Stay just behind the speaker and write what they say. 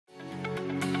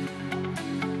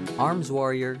Arms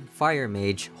Warrior, Fire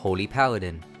Mage, Holy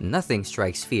Paladin. Nothing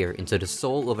strikes fear into the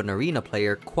soul of an arena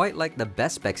player quite like the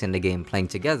best specs in the game playing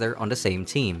together on the same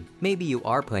team. Maybe you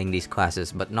are playing these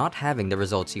classes but not having the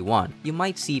results you want. You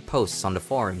might see posts on the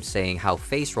forums saying how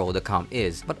face roll the comp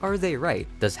is, but are they right?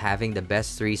 Does having the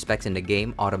best 3 specs in the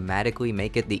game automatically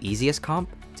make it the easiest comp?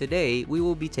 Today, we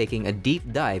will be taking a deep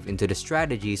dive into the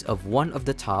strategies of one of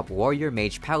the top Warrior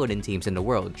Mage Paladin teams in the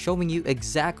world, showing you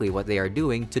exactly what they are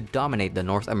doing to dominate the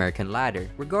North American ladder.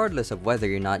 Regardless of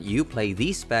whether or not you play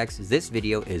these specs, this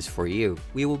video is for you.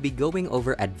 We will be going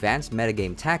over advanced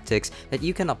metagame tactics that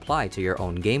you can apply to your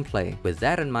own gameplay. With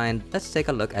that in mind, let's take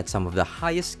a look at some of the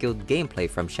highest skilled gameplay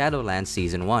from Shadowlands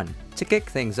Season 1. To kick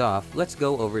things off, let's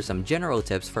go over some general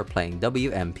tips for playing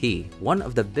WMP. One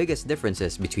of the biggest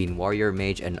differences between Warrior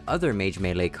Mage and other Mage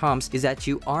melee comps is that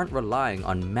you aren't relying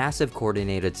on massive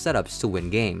coordinated setups to win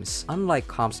games. Unlike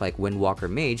comps like Windwalker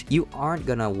Mage, you aren't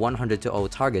gonna 100-0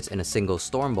 targets in a single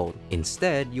Stormbolt.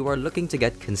 Instead, you are looking to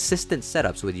get consistent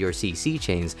setups with your CC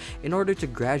chains in order to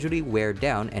gradually wear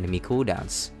down enemy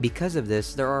cooldowns. Because of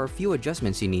this, there are a few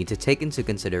adjustments you need to take into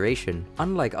consideration.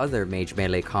 Unlike other Mage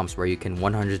melee comps where you can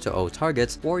 100-0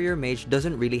 targets, Warrior Mage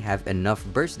doesn't really have enough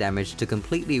burst damage to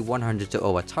completely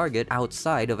 100-0 a target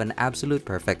outside of an absolute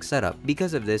perfect setup.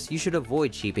 Because of this, you should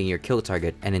avoid cheaping your kill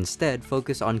target and instead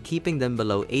focus on keeping them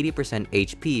below 80%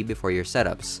 HP before your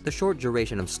setups. The short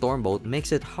duration of Stormbolt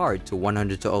makes it hard to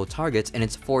 100-0 targets in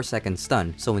its 4-second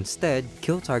stun, so instead,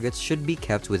 kill targets should be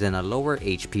kept within a lower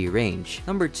HP range.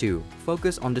 Number 2.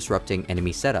 Focus on disrupting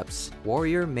enemy setups.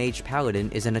 Warrior Mage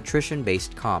Paladin is an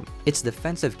attrition-based comp. Its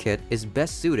defensive kit is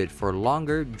best suited for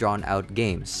longer, drawn-out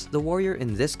games. The warrior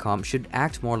in this comp should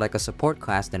act more like a support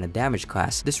class than a damage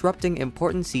class, disrupting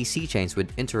important CC chains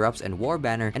with interrupts and war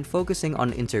banner and focusing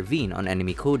on intervene on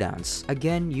enemy cooldowns.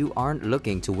 Again, you aren't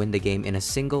looking to win the game in a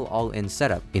single all-in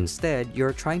setup. Instead,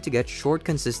 you're trying to get short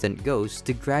consistent goes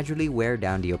to gradually wear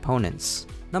down the opponents.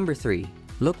 Number 3.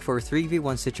 Look for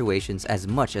 3v1 situations as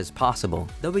much as possible.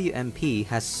 WMP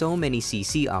has so many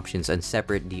CC options and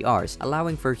separate DRs,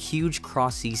 allowing for huge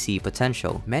cross-CC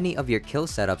potential. Many of your kill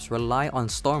setups rely on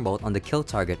Stormbolt on the kill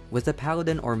target, with the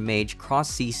Paladin or Mage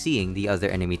cross-CCing the other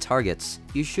enemy targets.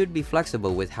 You should be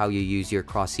flexible with how you use your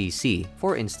cross-CC.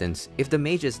 For instance, if the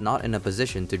Mage is not in a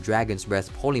position to Dragon's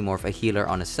Breath polymorph a healer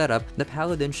on a setup, the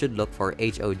Paladin should look for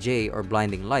HOJ or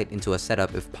Blinding Light into a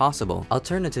setup if possible.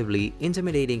 Alternatively,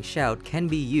 Intimidating Shout can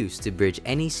be used to bridge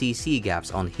any CC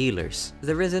gaps on healers.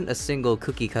 There isn't a single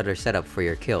cookie cutter setup for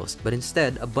your kills, but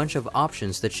instead a bunch of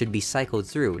options that should be cycled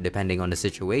through depending on the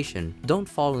situation. Don't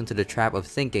fall into the trap of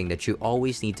thinking that you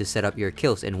always need to set up your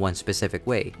kills in one specific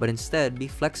way, but instead be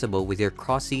flexible with your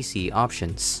cross CC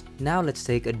options. Now let's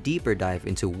take a deeper dive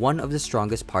into one of the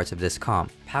strongest parts of this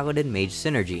comp, Paladin Mage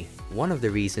synergy. One of the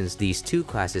reasons these two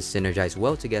classes synergize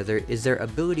well together is their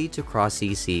ability to cross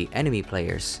CC enemy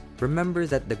players. Remember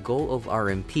that the goal of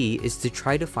RMP is to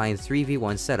try to find 3v1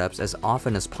 setups as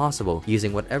often as possible,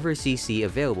 using whatever CC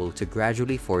available to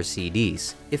gradually force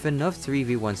CDs. If enough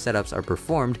 3v1 setups are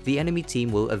performed, the enemy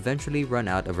team will eventually run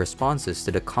out of responses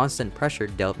to the constant pressure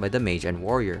dealt by the Mage and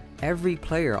Warrior. Every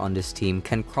player on this team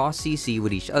can cross CC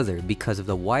with each other because of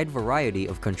the wide variety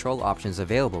of control options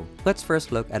available. Let's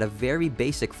first look at a very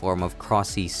basic form of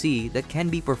cross CC that can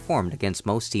be performed against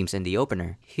most teams in the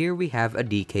opener. Here we have a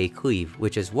DK Cleave,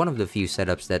 which is one of the few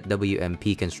setups that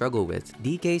WMP can struggle with.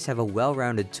 DKs have a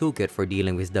well-rounded toolkit for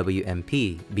dealing with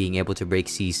WMP, being able to break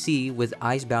CC with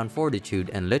Icebound Fortitude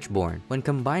and Lichborn. When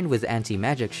combined with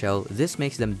Anti-Magic Shell, this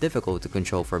makes them difficult to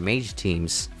control for Mage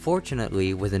teams.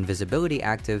 Fortunately, with Invisibility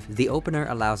active, the opener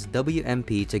allows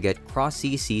WMP to get cross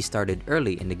CC started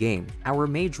early in the game. Our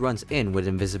Mage runs in with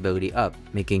Invisibility up,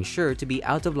 making sure to be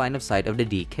out of line of sight of the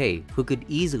DK, who could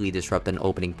easily disrupt an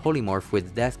opening polymorph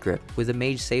with Death Grip. With the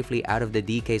Mage safely out of the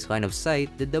DK's line of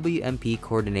sight, the WMP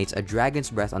coordinates a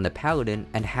Dragon's Breath on the Paladin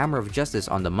and Hammer of Justice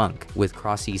on the Monk. With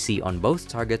cross CC on both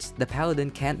targets, the Paladin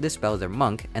can't dispel their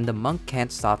Monk and the Monk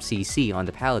can't stop CC on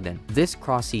the Paladin. This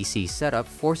cross CC setup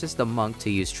forces the Monk to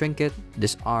use Trinket,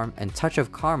 Disarm, and Touch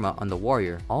of Karma on the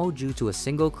Warrior, all due to a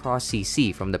single cross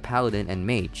CC from the Paladin and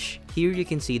Mage. Here you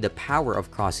can see the power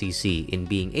of cross CC in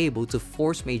being able to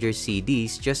force major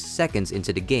CDs just seconds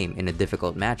into the game in a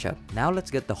difficult matchup. Now let's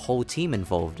get the whole team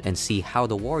involved and see how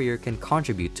the Warrior can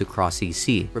contribute to cross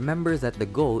CC. Remember that the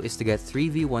goal is to get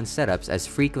 3v1 setups as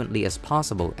frequently as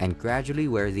possible and gradually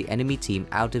wear the enemy team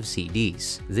out of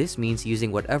CDs. This means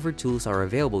using whatever tools are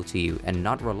available to you and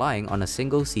not relying on a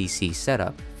single CC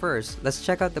setup. First, let's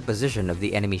check out the position of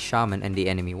the enemy Shaman and the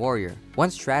enemy Warrior. One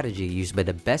strategy used by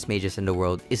the best mages in the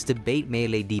world is to bait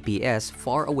melee DPS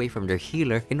far away from their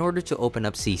healer in order to open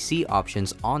up CC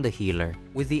options on the healer.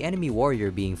 With the enemy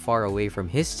warrior being far away from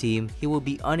his team, he will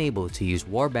be unable to use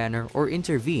War Banner or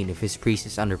intervene if his priest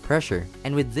is under pressure.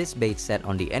 And with this bait set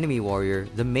on the enemy warrior,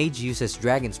 the mage uses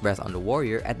Dragon's Breath on the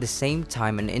warrior at the same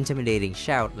time an intimidating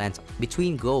shout lands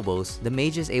between globals. The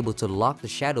mage is able to lock the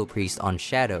Shadow Priest on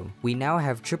Shadow. We now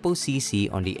have triple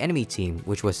CC on the enemy team,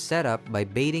 which was set up by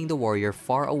baiting the warrior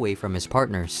far away from his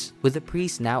partners. With the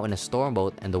priest now in a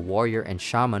Stormbolt and the warrior and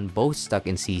shaman both stuck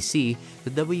in CC,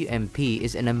 the WMP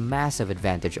is in a massive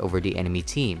advantage over the enemy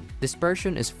team.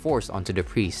 Dispersion is forced onto the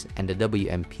priest, and the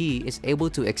WMP is able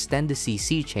to extend the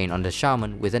CC chain on the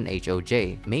shaman with an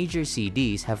HOJ. Major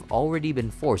CDs have already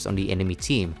been forced on the enemy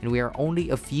team, and we are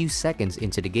only a few seconds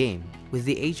into the game. With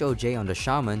the HOJ on the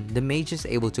shaman, the mage is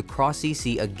able to cross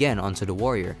CC again onto the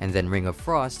warrior, and then Ring of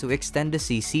Frost to extend the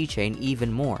CC chain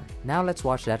even more. Now let's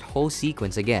watch that whole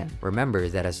sequence again. Remember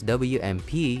that as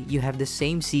WMP, you have the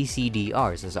same CC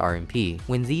DRs as RMP.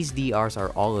 When these DRs are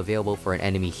all available for an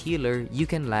enemy healer, you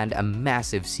can land a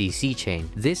massive CC chain.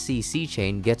 This CC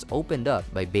chain gets opened up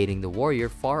by baiting the warrior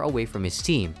far away from his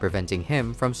team, preventing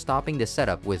him from stopping the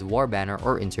setup with War Banner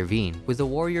or intervene. With the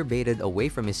warrior baited away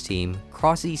from his team,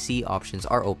 cross CC options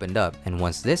are opened up, and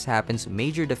once this happens,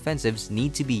 major defensives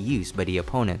need to be used by the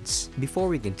opponents. Before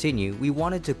we continue, we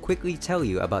wanted to quickly tell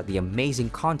you about the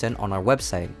amazing content on our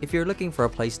website. If you're looking for a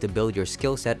place to build your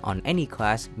skill set on any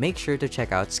class, make sure to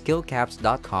check out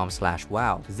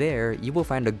skillcaps.com/wow. There, you will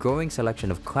find a growing selection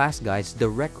of class guides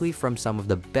directly from some of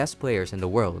the best players in the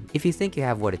world. If you think you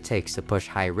have what it takes to push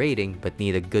high rating but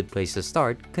need a good place to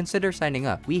start, consider signing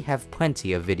up. We have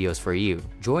plenty of videos for you.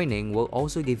 Joining will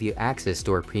also give you access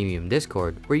to our premium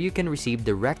Discord, where you can receive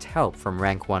direct help from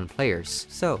rank 1 players.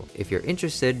 So, if you're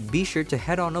interested, be sure to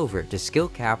head on over to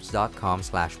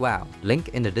skillcaps.com/wow. Link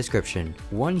in the description.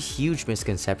 One huge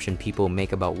misconception people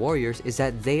make about warriors is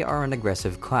that they are an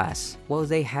aggressive class. While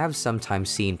they have sometimes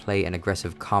seen play in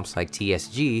aggressive comps like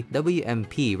TSG,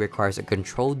 WMP requires a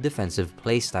controlled defensive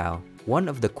playstyle. One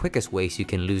of the quickest ways you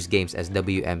can lose games as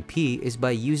WMP is by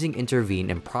using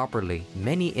intervene improperly.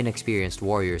 Many inexperienced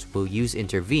warriors will use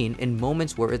intervene in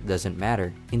moments where it doesn't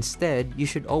matter. Instead, you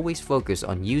should always focus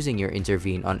on using your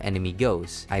intervene on enemy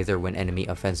goes, either when enemy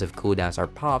offensive cooldowns are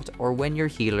popped or when your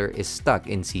healer is stuck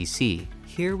in CC.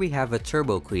 Here we have a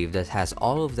turbo cleave that has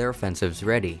all of their offensives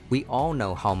ready. We all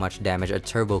know how much damage a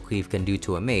turbo cleave can do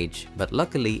to a mage, but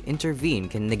luckily intervene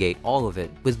can negate all of it.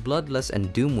 With Bloodlust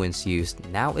and Doom Winds used,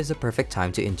 now is the perfect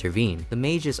time to intervene. The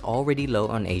mage is already low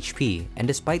on HP, and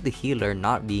despite the healer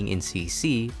not being in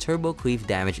CC, turbo cleave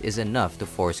damage is enough to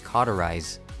force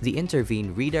Cauterize. The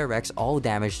intervene redirects all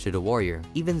damage to the warrior.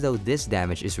 Even though this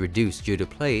damage is reduced due to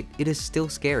plate, it is still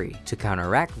scary. To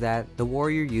counteract that, the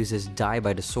warrior uses Die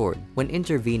by the Sword. When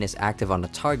intervene is active on the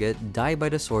target, Die by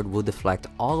the Sword will deflect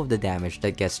all of the damage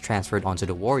that gets transferred onto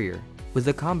the warrior. With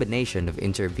the combination of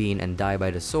intervene and Die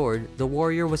by the Sword, the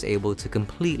warrior was able to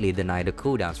completely deny the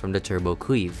cooldowns from the turbo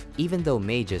cleave. Even though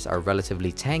mages are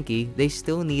relatively tanky, they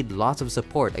still need lots of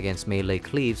support against melee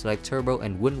cleaves like Turbo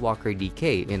and Windwalker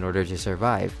DK in order to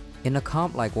survive. In a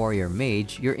comp like Warrior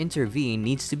Mage, your intervene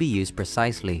needs to be used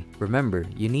precisely. Remember,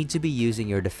 you need to be using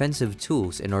your defensive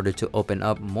tools in order to open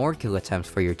up more kill attempts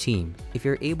for your team. If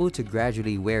you're able to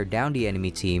gradually wear down the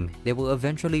enemy team, they will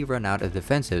eventually run out of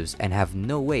defensives and have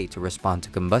no way to respond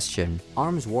to combustion.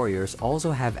 Arms warriors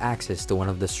also have access to one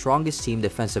of the strongest team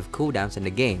defensive cooldowns in the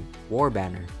game, War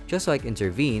Banner. Just like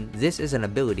intervene, this is an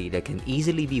ability that can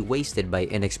easily be wasted by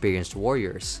inexperienced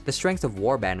warriors. The strength of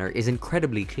War Banner is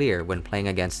incredibly clear when playing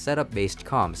against setup-based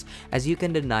comps, as you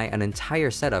can deny an entire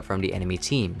setup from the enemy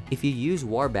team. If you use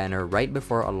War Banner right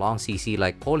before a long CC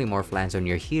like Polymorph lands on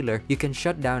your healer, you can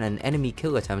shut down an enemy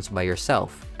kill attempts by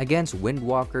yourself. Against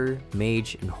Windwalker,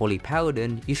 Mage, and Holy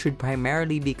Paladin, you should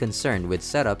primarily be concerned with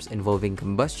setups involving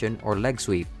combustion or leg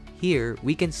sweep. Here,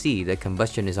 we can see that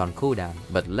combustion is on cooldown,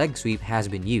 but leg sweep has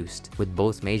been used. With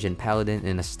both Mage and Paladin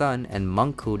in a stun and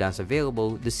monk cooldowns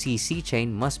available, the CC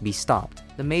chain must be stopped.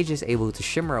 The mage is able to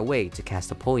shimmer away to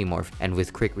cast a polymorph, and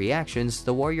with quick reactions,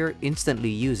 the warrior instantly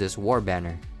uses War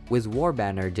Banner. With War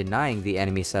Banner denying the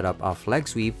enemy setup off leg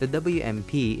sweep, the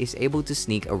WMP is able to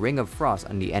sneak a Ring of Frost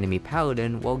on the enemy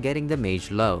Paladin while getting the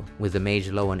mage low. With the mage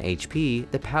low on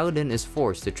HP, the Paladin is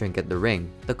forced to trinket the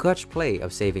ring. The clutch play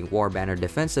of saving War Banner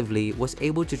defensively was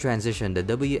able to transition the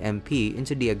WMP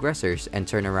into the aggressors and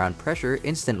turn around pressure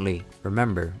instantly.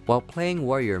 Remember, while playing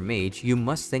Warrior Mage, you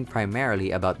must think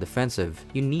primarily about defensive.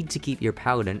 You need to keep your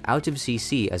Paladin out of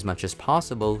CC as much as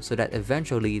possible so that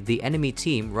eventually the enemy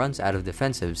team runs out of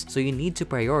defensives. setups, so you need to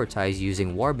prioritize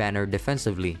using Warbanner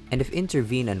defensively. And if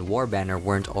Intervene and Warbanner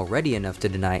weren't already enough to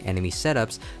deny enemy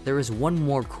setups, there is one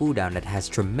more cooldown that has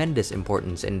tremendous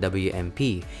importance in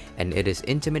WMP, and it is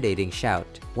Intimidating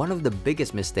Shout. One of the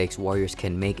biggest mistakes warriors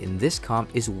can make in this comp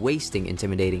is wasting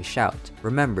Intimidating Shout.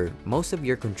 Remember, most of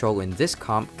your control in this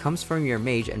comp comes from your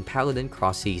Mage and Paladin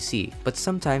cross CC, but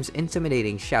sometimes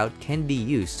Intimidating Shout can be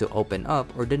used to open up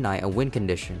or deny a win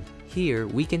condition. Here,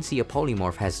 we can see a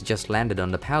polymorph has just landed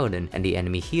on the Paladin and the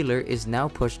enemy healer is now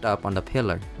pushed up on the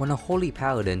pillar. When a Holy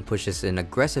Paladin pushes in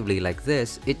aggressively like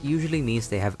this, it usually means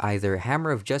they have either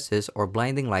Hammer of Justice or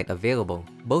Blinding Light available.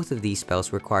 Both of these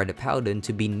spells require the Paladin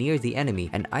to be near the enemy,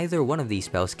 and either one of these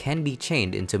spells can be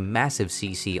chained into massive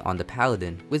CC on the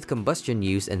Paladin. With Combustion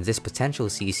used and this potential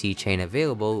CC chain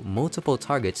available, multiple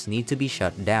targets need to be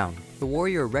shut down. The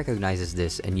warrior recognizes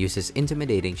this and uses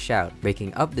Intimidating Shout,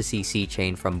 breaking up the CC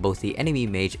chain from both the enemy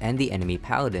Mage and the enemy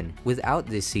Paladin. Without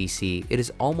this CC, it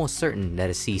is almost certain that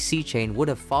a CC chain would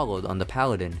have followed on the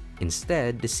Paladin.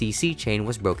 Instead, the CC chain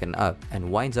was broken up and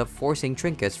winds up forcing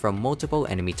trinkets from multiple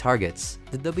enemy targets.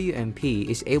 The WMP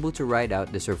is able to ride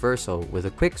out this reversal with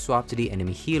a quick swap to the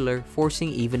enemy healer, forcing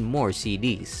even more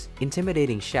CDs.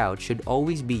 Intimidating Shout should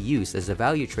always be used as a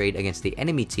value trade against the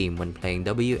enemy team when playing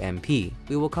WMP.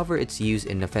 We will cover its use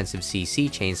in offensive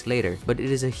CC chains later, but it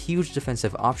is a huge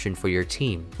defensive option for your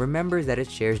team. Remember that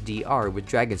it shares DR with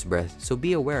Dragon's Breath, so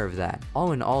be aware of that.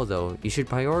 All in all though, you should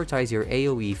prioritize your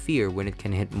AoE Fear when it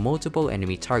can hit multiple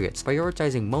enemy targets,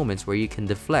 prioritizing moments where you can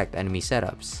deflect enemy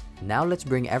setups. Now let's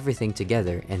bring everything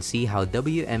together and see how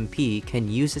WMP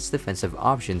can use its defensive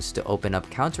options to open up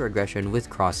counter aggression with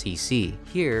cross CC.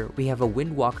 Here, we have a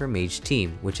Windwalker Mage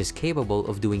team, which is capable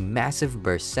of doing massive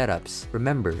burst setups.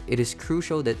 Remember, it is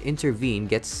crucial that Intervene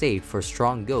gets saved for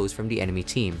strong goes from the enemy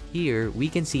team. Here, we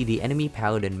can see the enemy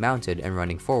Paladin mounted and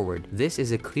running forward. This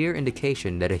is a clear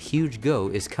indication that a huge go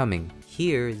is coming.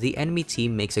 Here, the enemy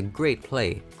team makes a great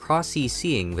play,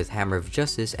 cross-CCing with Hammer of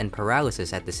Justice and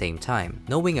Paralysis at the same time.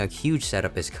 Knowing a huge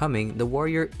setup is coming, the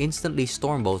warrior instantly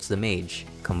stormbolts the Mage.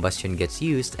 Combustion gets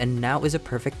used, and now is a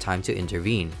perfect time to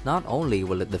intervene. Not only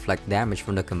will it deflect damage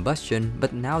from the combustion,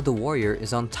 but now the warrior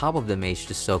is on top of the Mage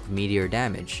to soak Meteor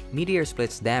damage. Meteor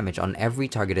splits damage on every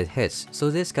target it hits, so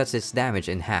this cuts its damage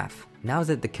in half. Now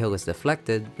that the kill is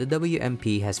deflected, the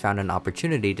WMP has found an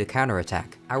opportunity to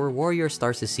counterattack. Our warrior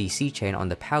starts the CC chain on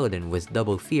the Paladin with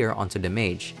double fear onto the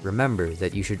Mage. Remember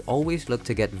that you should always look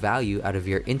to get value out of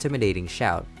your Intimidating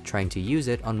Shout, trying to use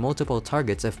it on multiple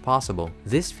targets if possible.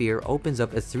 This fear opens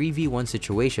up a 3v1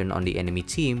 situation on the enemy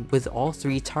team with all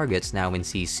 3 targets now in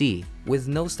CC. With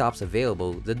no stops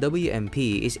available, the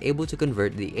WMP is able to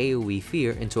convert the AoE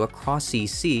fear into a cross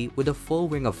CC with a full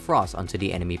Ring of Frost onto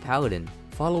the enemy Paladin.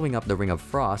 Following up the Ring of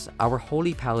Frost, our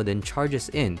Holy Paladin charges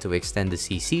in to extend the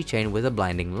CC chain with a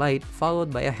Blinding Light,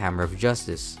 followed by a Hammer of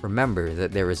Justice. Remember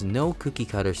that there is no cookie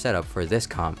cutter setup for this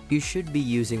comp. You should be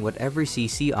using whatever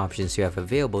CC options you have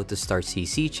available to start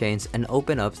CC chains and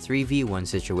open up 3v1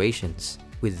 situations.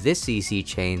 With this CC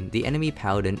chain, the enemy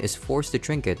Paladin is forced to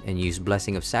trinket and use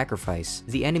Blessing of Sacrifice.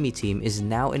 The enemy team is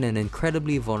now in an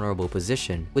incredibly vulnerable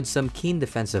position. With some keen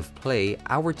defensive play,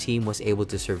 our team was able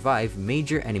to survive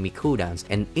major enemy cooldowns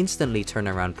and instantly turn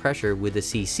around pressure with the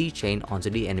CC chain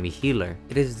onto the enemy healer.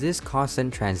 It is this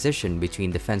constant transition between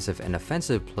defensive and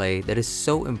offensive play that is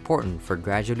so important for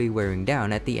gradually wearing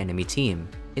down at the enemy team.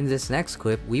 In this next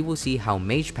clip, we will see how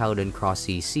Mage Paladin cross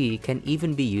CC can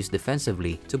even be used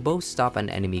defensively to both stop an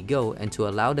enemy go and to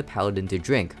allow the Paladin to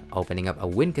drink, opening up a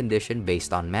win condition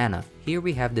based on mana. Here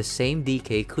we have the same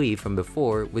DK cleave from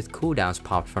before with cooldowns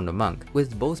popped from the monk.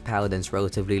 With both Paladins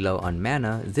relatively low on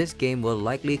mana, this game will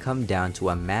likely come down to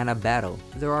a mana battle.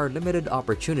 There are limited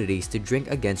opportunities to drink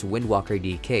against Windwalker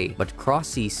DK, but cross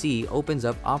CC opens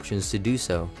up options to do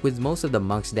so. With most of the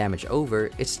monk's damage over,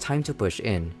 it's time to push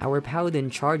in. Our Paladin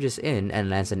charges in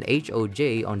and lands an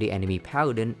HOJ on the enemy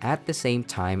Paladin. At the same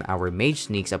time, our Mage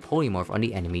sneaks a polymorph on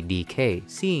the enemy DK.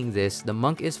 Seeing this, the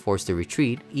monk is forced to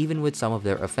retreat, even with some of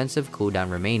their offensive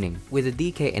cooldown remaining. With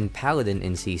the DK and Paladin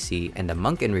in CC and the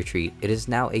monk in retreat, it is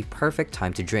now a perfect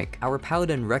time to drink. Our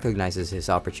Paladin recognizes his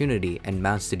opportunity and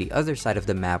mounts to the other side of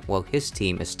the map while his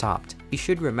team is topped. You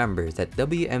should remember that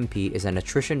WMP is an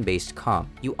attrition-based comp.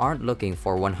 You aren't looking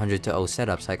for 100 to 0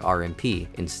 setups like RMP.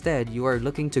 Instead, you are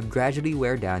looking to gradually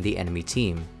wear down the enemy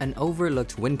team. An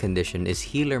overlooked win condition is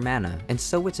healer mana, and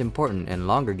so it's important in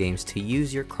longer games to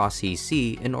use your cross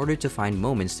CC in order to find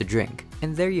moments to drink.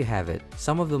 And there you have it,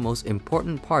 some of the most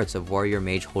important parts of Warrior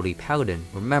Mage Holy Paladin.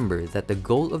 Remember that the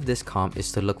goal of this comp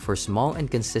is to look for small and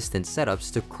consistent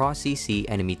setups to cross CC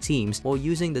enemy teams while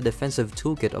using the defensive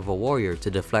toolkit of a warrior to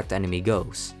deflect enemy money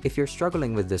goes. If you're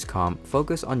struggling with this comp,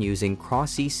 focus on using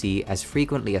cross CC as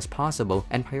frequently as possible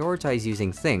and prioritize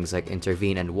using things like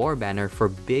Intervene and War Banner for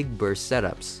big burst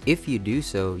setups. If you do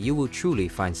so, you will truly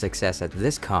find success at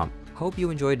this comp. Hope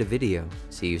you enjoyed the video.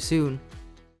 See you soon!